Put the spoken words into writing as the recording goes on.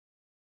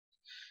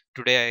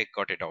Today I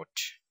got it out.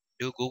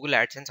 Do Google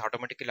AdSense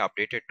automatically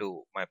updated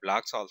to my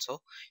blogs also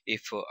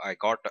if I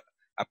got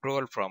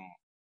approval from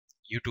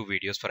YouTube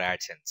videos for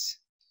AdSense?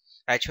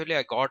 Actually,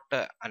 I got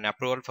an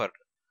approval for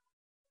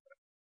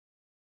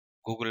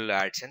Google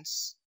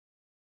AdSense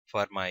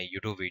for my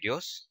YouTube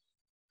videos,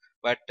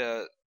 but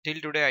till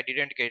today I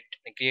didn't get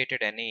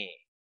created any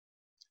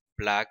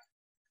blog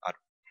or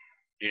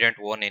didn't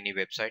own any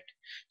website.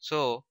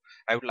 So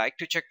I would like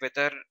to check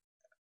whether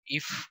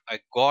if I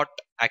got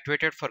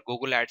activated for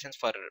Google AdSense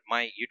for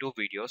my YouTube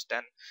videos,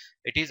 then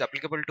it is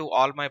applicable to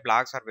all my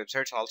blogs or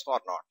websites also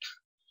or not.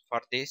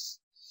 For this,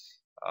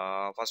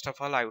 first of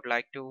all, I would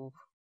like to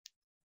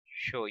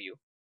show you.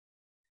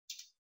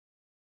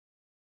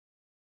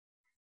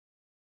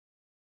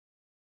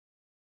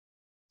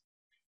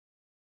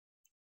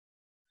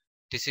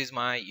 This is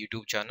my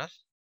YouTube channel.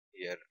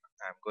 Here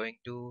I'm going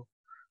to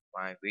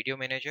my video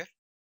manager.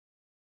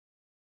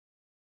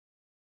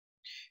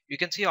 You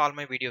can see all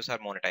my videos are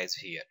monetized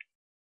here.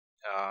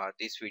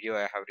 This video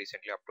I have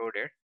recently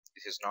uploaded.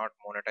 This is not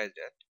monetized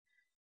yet.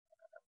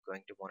 I'm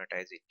going to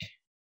monetize it.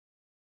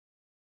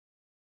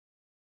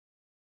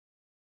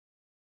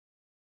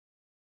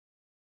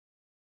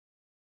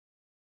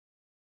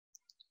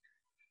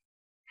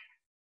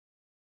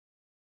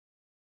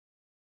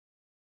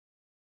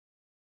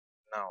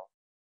 Now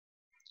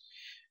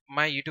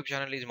my YouTube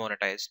channel is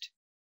monetized.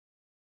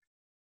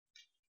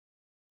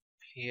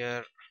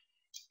 Here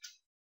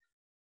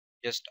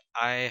just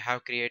I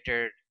have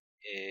created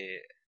a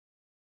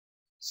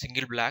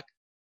single black,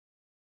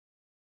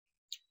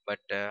 but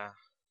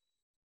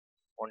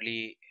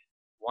only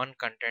one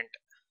content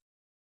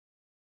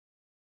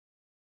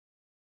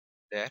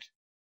there,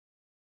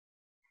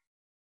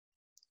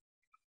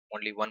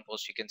 only one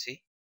post. You can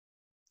see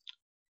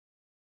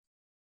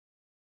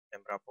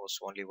number of posts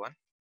only one.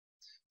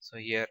 So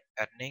here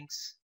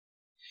earnings,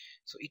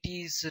 so it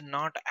is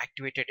not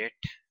activated yet.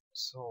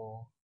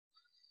 So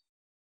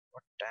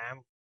what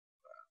I'm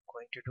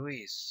going to do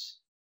is,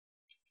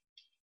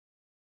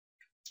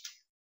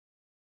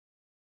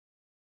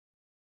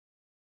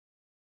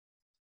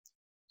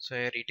 so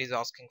here it is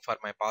asking for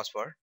my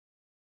password.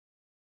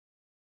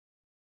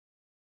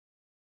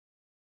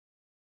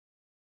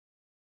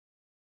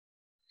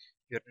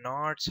 You're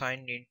not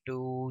signed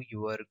into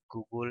your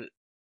Google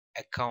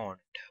account,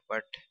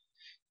 but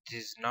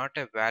this is not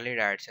a valid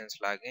AdSense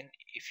login.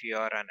 If you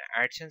are an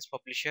AdSense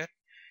publisher,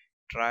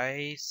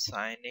 try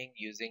signing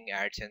using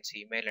AdSense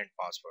email and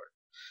password.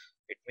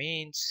 It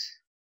means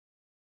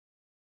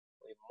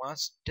we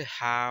must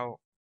have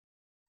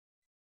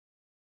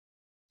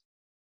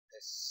a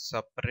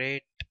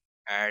separate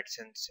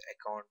AdSense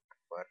account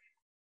for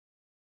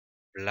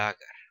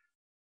blogger.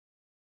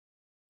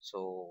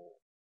 So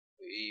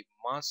we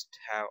must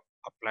have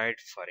applied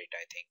for it,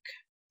 I think.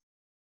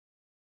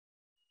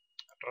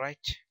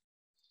 Right.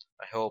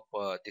 I hope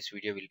this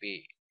video will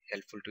be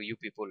helpful to you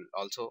people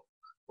also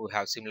who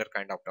have similar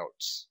kind of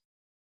doubts.